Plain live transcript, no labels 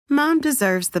Mom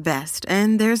deserves the best,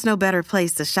 and there's no better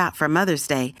place to shop for Mother's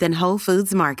Day than Whole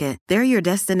Foods Market. They're your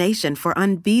destination for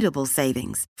unbeatable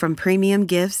savings, from premium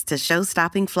gifts to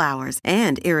show-stopping flowers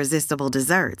and irresistible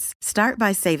desserts. Start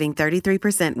by saving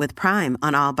 33% with Prime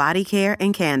on all body care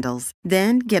and candles.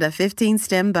 Then get a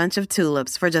 15-stem bunch of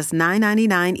tulips for just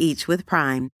 $9.99 each with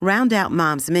Prime. Round out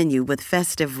Mom's menu with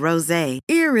festive rosé,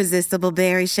 irresistible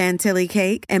berry chantilly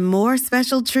cake, and more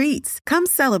special treats. Come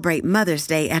celebrate Mother's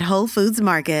Day at Whole Foods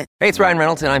Market. Hey, it's Ryan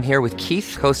Reynolds, and I'm here with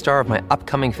Keith, co-star of my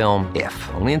upcoming film, If,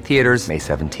 only in theaters May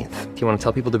 17th. Do you want to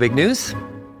tell people the big news?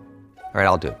 All right,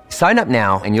 I'll do it. Sign up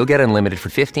now and you'll get unlimited for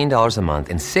 $15 a month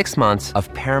and 6 months of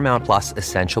Paramount Plus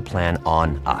Essential Plan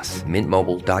on us.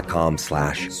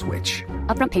 MintMobile.com/switch.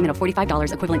 Upfront payment of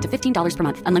 $45 equivalent to $15 per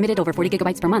month. Unlimited over 40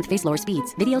 gigabytes per month. Face lower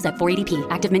speeds. Videos at 480p.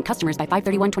 Active Mint customers by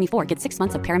 531.24 get 6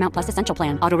 months of Paramount Plus Essential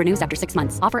Plan. Auto renews after 6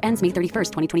 months. Offer ends May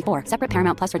 31st, 2024. Separate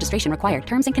Paramount Plus registration required.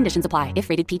 Terms and conditions apply if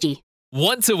rated PG.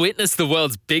 Want to witness the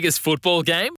world's biggest football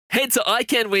game? Head to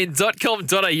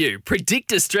iCanWin.com.au,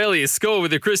 predict Australia's score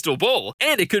with a crystal ball,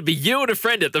 and it could be you and a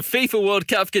friend at the FIFA World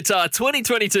Cup Qatar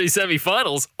 2022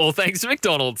 semi-finals, all thanks to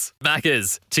McDonald's.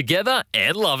 Maccas, together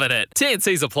and loving it.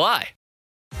 T&Cs apply.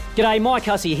 G'day, Mike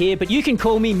Hussey here, but you can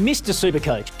call me Mr.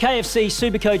 Supercoach. KFC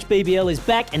Supercoach BBL is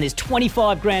back and there's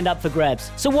 25 grand up for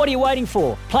grabs. So what are you waiting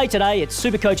for? Play today at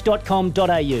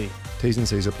supercoach.com.au. T's and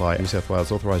C's apply. New South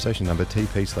Wales authorisation number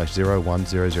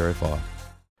TP/01005.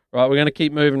 Right, we're going to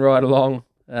keep moving right along.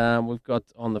 We've got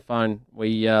on the phone,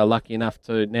 we are lucky enough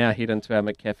to now head into our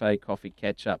McCafe coffee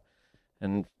catch-up.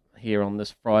 And here on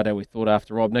this Friday, we thought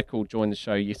after Rob Nichol joined the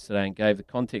show yesterday and gave the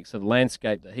context of the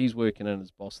landscape that he's working in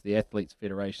as boss of the Athletes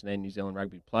Federation and New Zealand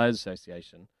Rugby Players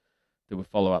Association, that we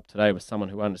follow up today with someone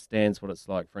who understands what it's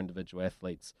like for individual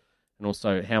athletes and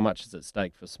also how much is at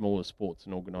stake for smaller sports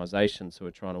and organisations who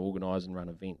are trying to organise and run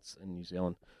events in New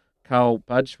Zealand. Carl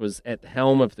Budge was at the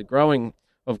helm of growing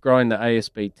the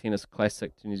ASB Tennis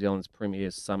Classic to New Zealand's premier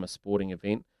summer sporting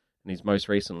event, and he's most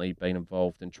recently been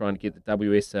involved in trying to get the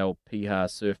WSL Piha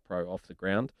Surf Pro off the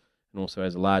ground, and also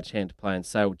has a large hand to play in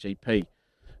Sail GP,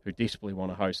 who desperately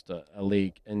want to host a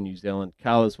league in New Zealand.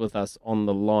 Carl is with us on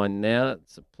the line now.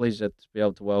 It's a pleasure to be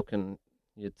able to welcome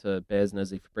you to Baz and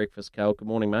Izzy for breakfast, Carl. Good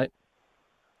morning, mate.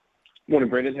 Morning,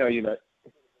 Brendan. How are you, mate?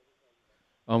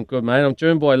 I'm good, mate. I'm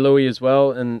joined by Louis as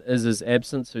well in Iz's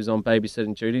absence, who's on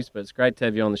babysitting duties, but it's great to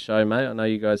have you on the show, mate. I know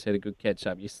you guys had a good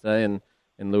catch-up yesterday, and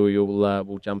Louis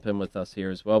will jump in with us here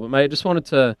as well. But, mate, I just wanted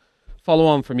to follow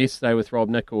on from yesterday with Rob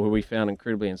Nichol, who we found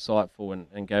incredibly insightful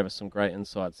and gave us some great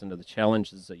insights into the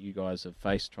challenges that you guys have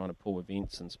faced trying to pull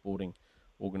events and sporting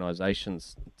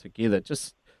organisations together.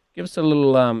 Just give us a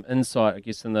little insight, I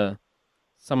guess, in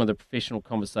some of the professional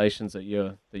conversations that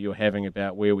you're having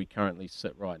about where we currently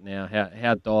sit right now.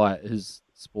 How dire is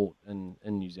sport in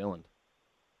New Zealand?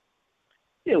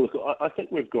 Yeah, look, I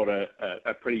think we've got a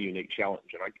pretty unique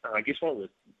challenge, and I guess one of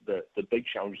the big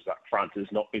challenges up front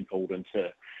has not been pulled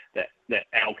into that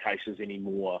our case is any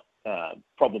more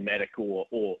problematic or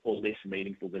less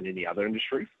meaningful than any other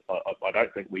industry. I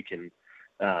don't think we can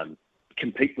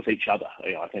compete with each other.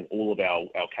 I think all of our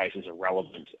cases are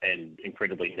relevant and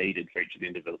incredibly needed for each of the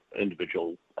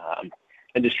individual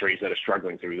industries that are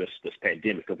struggling through this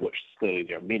pandemic, of which clearly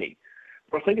there are many.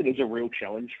 But I think it is a real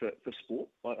challenge for sport,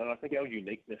 and I think our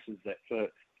uniqueness is that for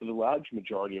the large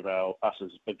majority of us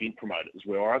as event promoters,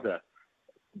 we're either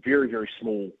very, very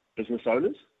small business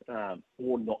owners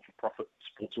or not-for-profit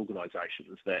sports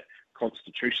organisations that,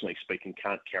 constitutionally speaking,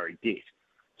 can't carry debt.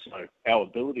 So our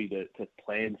ability to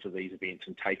plan for these events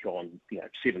and take on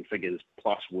 7 figures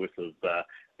plus worth of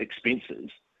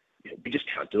expenses, we just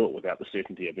can't do it without the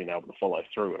certainty of being able to follow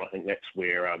through. And I think that's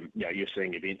where you're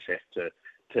seeing events have to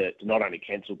not only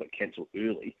cancel but cancel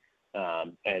early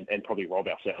and probably rob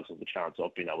ourselves of the chance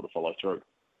of being able to follow through.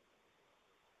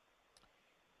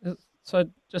 So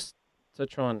just to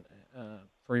try and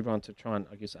for everyone to try and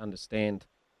I guess understand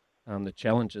the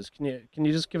challenges, can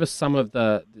you just give us some of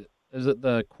the is it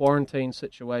the quarantine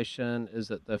situation?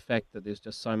 Is it the fact that there's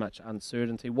just so much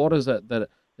uncertainty? What is it that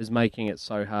is making it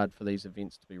so hard for these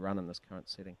events to be run in this current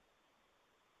setting?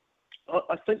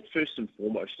 I think first and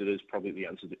foremost it is probably the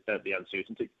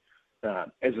uncertainty.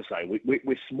 As I say,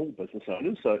 we're small business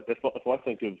owners, so if I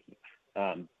think of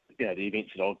the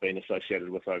events that I've been associated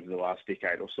with over the last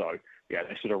decade or so,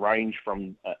 they sort of range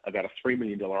from about a $3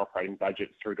 million operating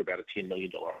budget through to about a $10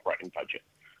 million operating budget.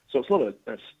 So it's not an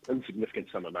insignificant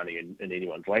sum of money in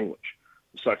anyone's language.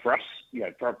 So for us,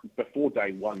 before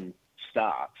day one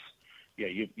starts,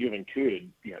 you've incurred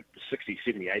 60,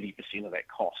 70, 80% of that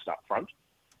cost up front.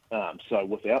 So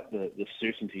without the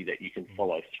certainty that you can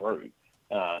follow through,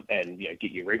 and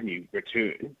get your revenue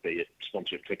return, be it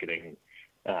sponsorship ticketing,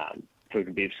 food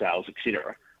and bev sales,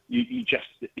 etc. You just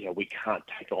we can't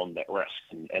take on that risk,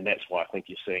 and that's why I think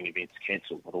you're seeing events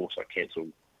cancelled, but also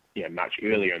cancelled much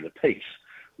earlier in the piece,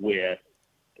 where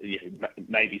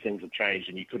maybe things have changed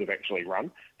and you could have actually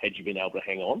run had you been able to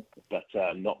hang on, but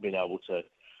not being able to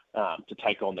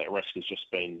take on that risk has just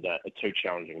been too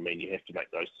challenging. I mean, you have to make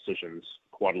those decisions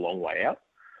quite a long way out.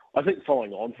 I think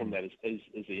following on from that is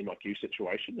the MIQ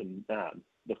situation, and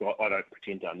look, I don't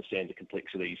pretend to understand the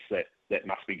complexities that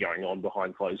must be going on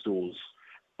behind closed doors.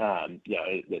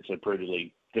 It's a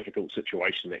brutally difficult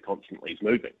situation that constantly is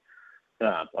moving.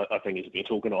 I think as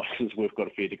event organisers, we've got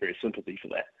a fair degree of sympathy for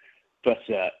that. But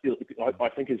I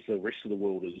think as the rest of the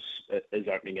world is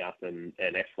opening up, and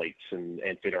athletes and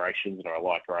federations and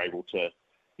alike are able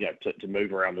to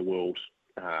move around the world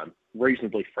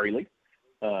reasonably freely,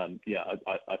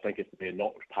 I think if they're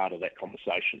not part of that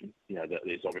conversation, that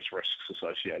there's obvious risks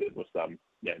associated with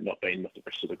not being with the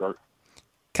rest of the group.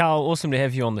 Carl, awesome to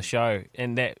have you on the show,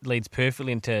 and that leads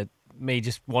perfectly into me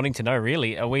just wanting to know,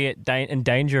 really, are we in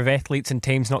danger of athletes and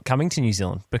teams not coming to New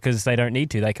Zealand because they don't need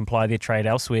to? They can ply their trade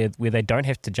elsewhere where they don't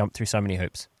have to jump through so many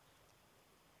hoops.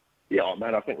 Yeah,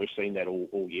 mate, I think we've seen that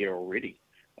all year already.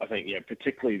 I think,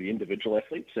 particularly the individual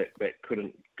athletes that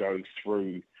couldn't go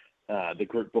through the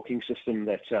group booking system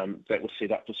that was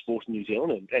set up for sport in New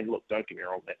Zealand. And look, don't get me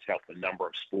wrong, that's helped a number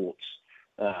of sports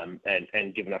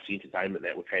and given us the entertainment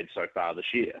that we've had so far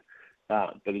this year.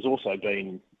 But there's also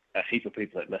been a heap of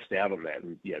people that missed out on that.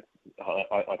 And,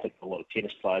 I think a lot of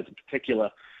tennis players in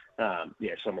particular,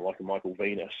 someone like a Michael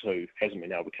Venus, who hasn't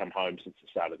been able to come home since the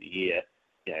start of the year.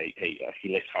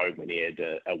 He left home when he had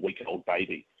a week-old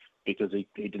baby because he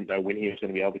didn't know when he was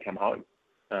going to be able to come home.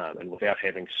 And without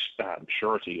having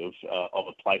surety of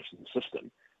a place in the system,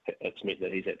 it's meant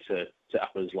that he's had to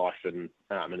up his life and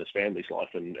his family's life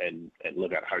and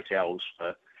live out of hotels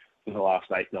for the last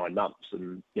 8-9 months.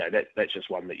 And, that's just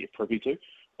one that you're privy to.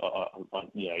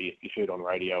 You've heard on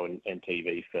radio and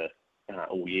TV for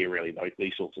all year, really,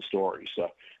 these sorts of stories. So,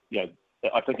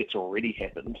 I think it's already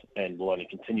happened and will only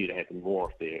continue to happen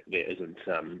more if there isn't,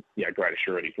 greater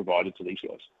surety provided to these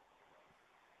guys.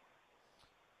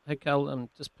 Hey, Carl, I'm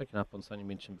just picking up on something you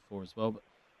mentioned before as well,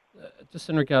 but just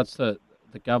in regards to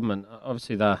the government,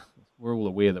 obviously we're all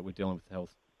aware that we're dealing with the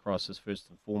health crisis first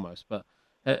and foremost, but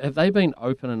have they been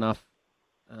open enough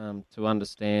to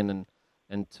understand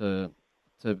and to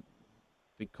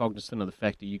be cognizant of the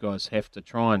fact that you guys have to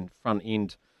try and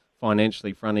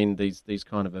financially front end these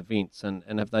kind of events, and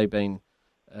have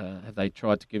they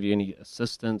tried to give you any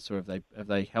assistance, or have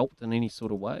they helped in any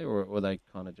sort of way, or are they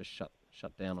kind of just shut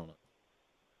down on it?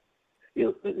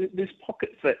 There's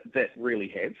pockets that really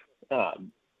have,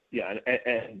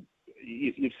 and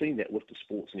you've seen that with the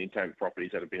sports and entertainment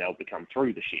properties that have been able to come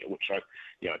through this year, which I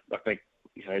think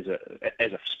as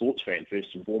a sports fan first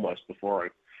and foremost,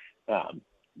 before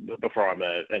I'm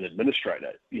an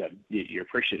administrator, you're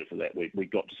appreciative of that. We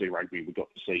got to see rugby, we got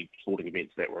to see sporting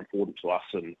events that were important to us,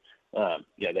 and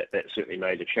that certainly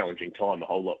made a challenging time a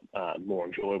whole lot more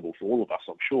enjoyable for all of us,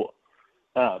 I'm sure.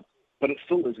 But it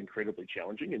still is incredibly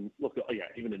challenging. And look,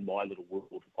 even in my little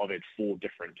world, I've had 4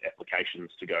 different applications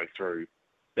to go through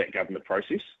that government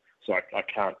process. So I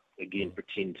can't, again,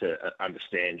 pretend to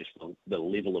understand just the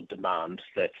level of demand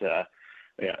that,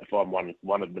 if I'm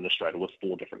one administrator with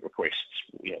 4 different requests,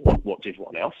 what's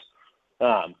everyone else?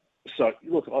 So,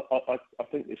 look, I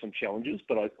think there's some challenges,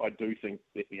 but I do think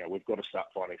that, we've got to start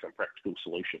finding some practical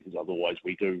solutions. Otherwise,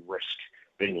 we do risk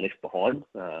being left behind.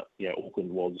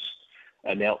 Auckland was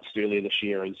announced earlier this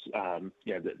year as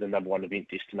the number 1 event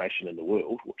destination in the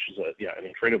world, which is an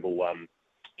incredible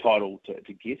title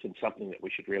to get, and something that we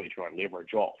should really try and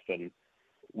leverage off. And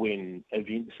when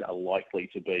events are likely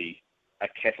to be a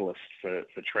catalyst for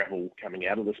travel coming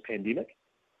out of this pandemic,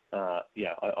 I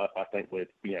think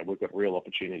we've got real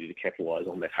opportunity to capitalise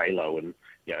on that halo and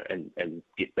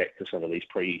get back to some of these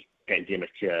pre-pandemic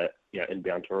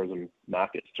inbound tourism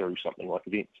markets through something like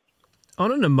events. On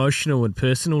an emotional and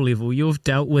personal level, you've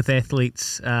dealt with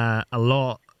athletes a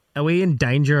lot. Are we in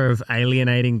danger of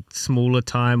alienating smaller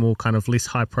time or kind of less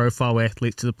high profile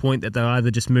athletes to the point that they'll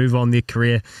either just move on their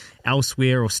career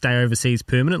elsewhere or stay overseas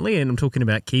permanently? And I'm talking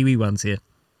about Kiwi ones here.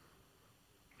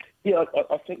 Yeah,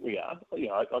 I think we are.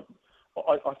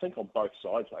 I think on both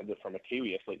sides, from a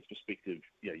Kiwi athlete's perspective,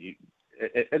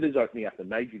 it is opening up, and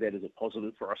maybe that is a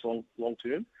positive for us long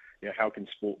term. How can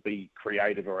sport be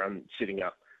creative around setting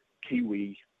up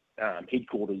Kiwi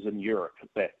headquarters in Europe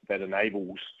that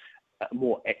enables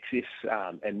more access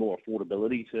and more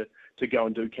affordability to go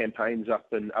and do campaigns up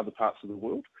in other parts of the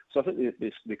world. So I think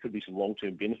there could be some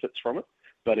long-term benefits from it.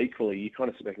 But equally, you kind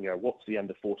of sit back and go, what's the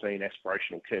under-14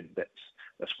 aspirational kid that's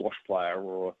a squash player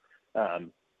or a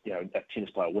tennis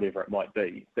player, whatever it might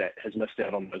be, that has missed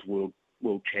out on those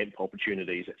world champ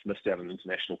opportunities, that's missed out on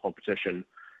international competition,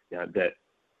 that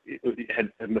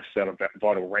had missed out on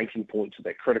vital ranking points at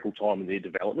that critical time in their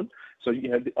development. So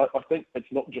I think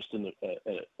it's not just an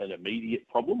immediate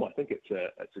problem. I think it's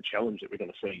a challenge that we're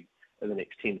going to see in the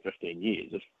next 10, 15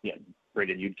 years. If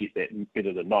Brendan, you'd get that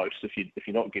better than most. If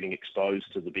you're not getting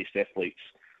exposed to the best athletes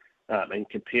and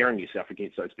comparing yourself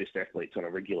against those best athletes on a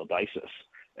regular basis,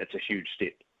 it's a huge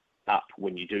step up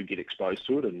when you do get exposed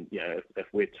to it. And if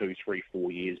we're 2, 3,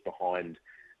 4 years behind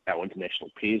our international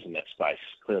peers in that space,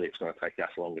 clearly it's going to take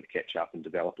us longer to catch up and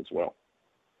develop as well.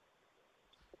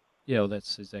 Yeah, well,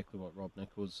 that's exactly what Rob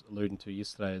Nichol was alluding to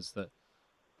yesterday, is that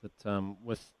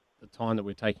with the time that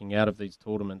we're taking out of these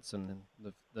tournaments and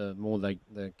the more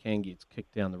the can gets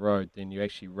kicked down the road, then you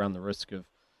actually run the risk of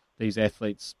these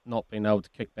athletes not being able to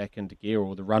kick back into gear,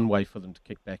 or the runway for them to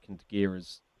kick back into gear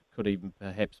could even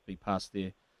perhaps be past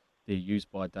their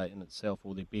use-by date in itself,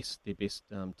 or their best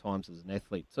times as an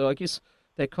athlete. So I guess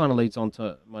that kind of leads on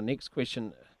to my next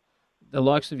question. The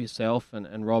likes of yourself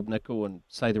and Rob Nichol and,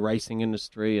 say, the racing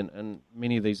industry and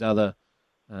many of these other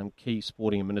key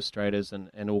sporting administrators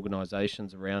and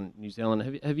organisations around New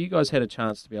Zealand, have you guys had a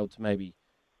chance to be able to maybe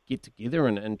get together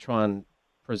and try and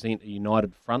present a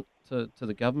united front to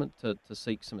the government to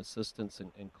seek some assistance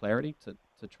and clarity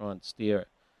to try and steer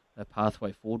a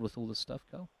pathway forward with all this stuff,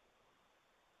 Carl?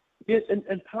 Yes,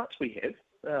 in parts we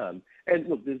have. And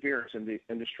look, there's various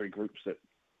industry groups that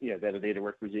are there to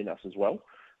represent us as well.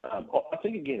 I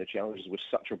think, again, the challenge is with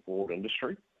such a broad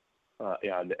industry.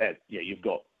 You've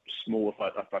got small,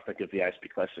 if I think of the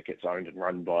ASP Classic, it's owned and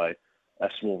run by a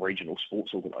small regional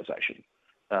sports organisation.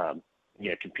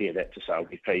 Compare that to, say,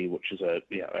 LVP, which is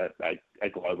a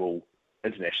global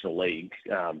international league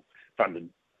funded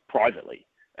privately.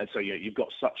 And so you've got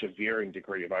such a varying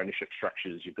degree of ownership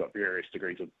structures. You've got various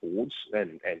degrees of boards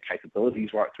and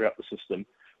capabilities right throughout the system.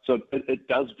 So it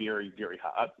does vary very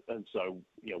hard. And so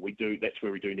that's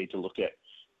where we do need to look at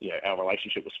our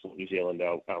relationship with Sport New Zealand,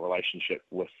 our relationship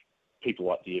with people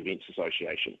like the Events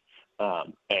Association,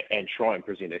 and try and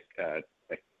present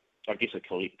a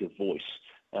collective voice,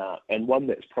 and one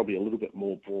that's probably a little bit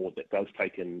more broad, that does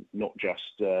take in not just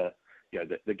the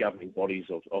governing bodies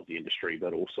of the industry,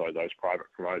 but also those private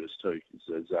promoters too.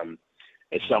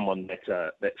 As someone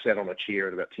that sat on a chair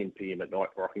at about 10 p.m. at night,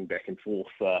 rocking back and forth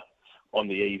on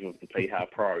the eve of the PHA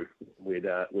Pro, we'd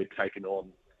taken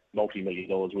on multi-million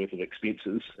dollars worth of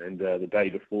expenses, and the day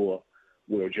before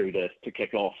we were due to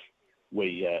kick off,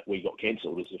 we got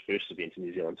cancelled as the first event in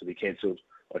New Zealand to be cancelled.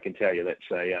 I can tell you that's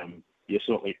you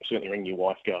certainly ring your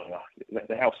wife going,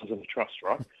 the house is in the trust,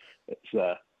 right? It's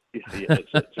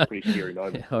a pretty scary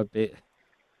moment.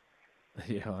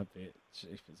 Yeah, I bet.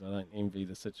 Jeepers, I don't envy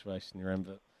the situation you're in,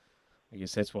 but I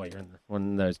guess that's why you're in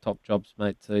one of those top jobs,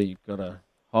 mate, too. You've got a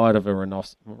hide of a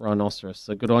rhinoceros.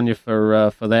 So good on you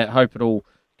for that. Hope it all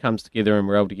comes together and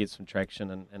we're able to get some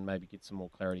traction and maybe get some more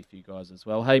clarity for you guys as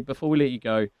well. Hey, before we let you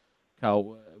go,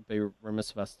 Carl, it'd be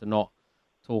remiss of us to not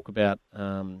talk about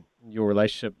your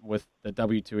relationship with the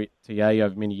WTA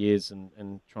over many years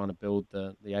and trying to build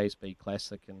the ASB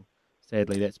Classic, and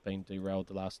sadly that's been derailed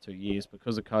the last 2 years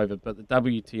because of COVID. But the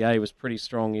WTA was pretty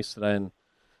strong yesterday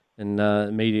in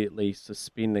immediately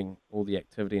suspending all the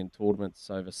activity and tournaments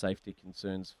over safety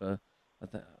concerns for, I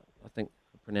think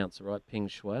I pronounced it right, Peng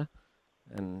Shuai.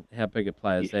 And how big a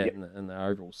player is that in the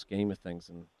overall scheme of things,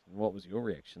 and what was your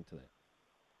reaction to that?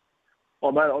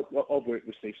 Oh, mate, I've worked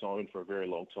with Steve Simon for a very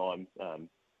long time.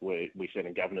 We sat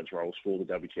in governance roles for the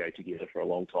WTA together for a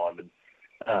long time.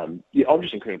 And I'm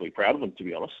just incredibly proud of him, to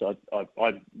be honest.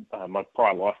 My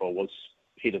prior life, I was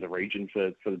head of the region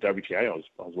for the WTA.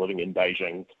 I was living in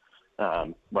Beijing,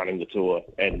 running the tour,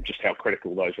 and just how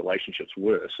critical those relationships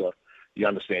were. So you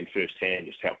understand firsthand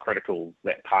just how critical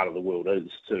that part of the world is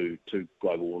to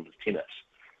global world of tennis.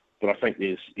 But I think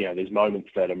there's moments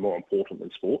that are more important than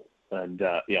sport. And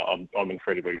I'm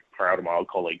incredibly proud of my old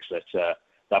colleagues that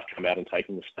they've come out and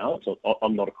taken the stance.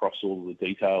 I'm not across all of the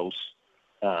details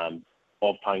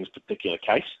of Peng's particular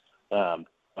case,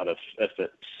 but if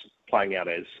it's playing out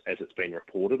as it's been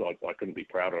reported, I couldn't be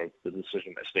prouder of the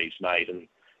decision that Steve's made. And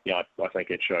I think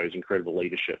it shows incredible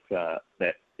leadership that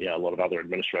a lot of other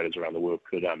administrators around the world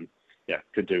could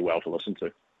do well to listen to.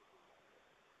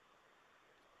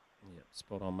 Yeah,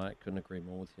 spot on, mate. Couldn't agree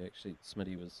more with you. Actually,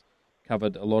 Smitty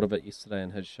covered a lot of it yesterday in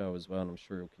his show as well, and I'm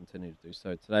sure he'll continue to do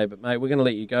so today. But, mate, we're going to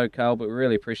let you go, Carl, but we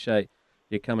really appreciate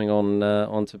you coming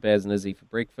on to Baz and Izzy for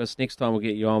breakfast. Next time we'll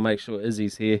get you on, make sure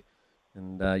Izzy's here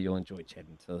you'll enjoy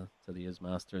chatting to the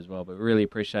Ismaster as well. But we really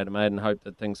appreciate it, mate, and hope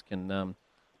that things can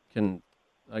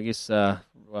I guess,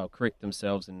 correct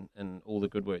themselves, and all the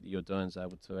good work that you're doing is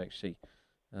able to actually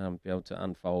be able to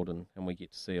unfold, and we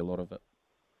get to see a lot of it.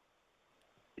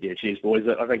 Yeah, cheers, boys.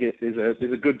 I think there's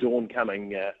a good dawn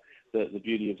coming. The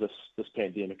beauty of this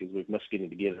pandemic is we've missed getting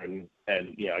together, and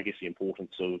I guess the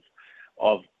importance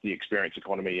of the experience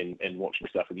economy and watching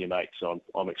stuff with your mates. So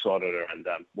I'm excited around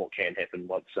what can happen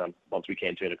once we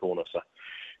can turn a corner. So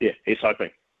yeah, here's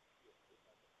hoping.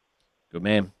 Good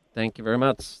man. Thank you very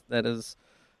much. That is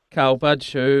Carl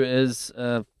Budge, who is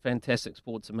a fantastic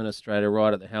sports administrator,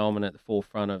 right at the helm and at the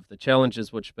forefront of the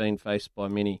challenges which have been faced by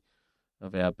many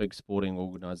of our big sporting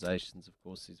organisations. Of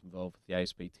course, he's involved with the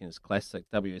ASB Tennis Classic,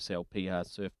 WSL PR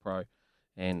Surf Pro,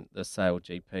 and the Sail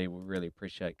GP. We really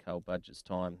appreciate Carl Budge's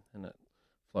time, and it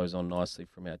flows on nicely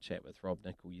from our chat with Rob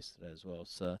Nichol yesterday as well.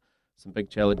 So some big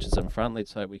challenges in front.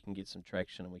 Let's hope we can get some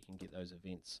traction and we can get those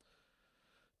events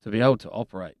to be able to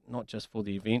operate, not just for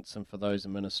the events and for those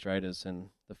administrators and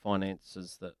the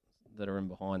finances that are in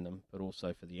behind them, but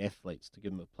also for the athletes, to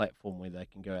give them a platform where they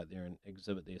can go out there and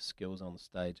exhibit their skills on the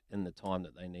stage in the time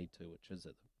that they need to, which is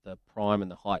at the prime and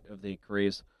the height of their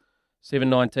careers.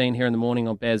 7:19 here in the morning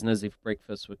on Baz and Izzy for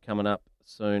breakfast. We're coming up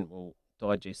soon. We'll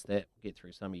digest that, get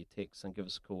through some of your texts, and give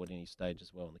us a call at any stage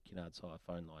as well on the Kennards Hire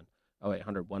phone line,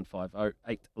 0800 150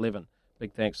 811.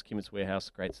 Big thanks to Chemist Warehouse.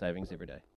 Great savings every day.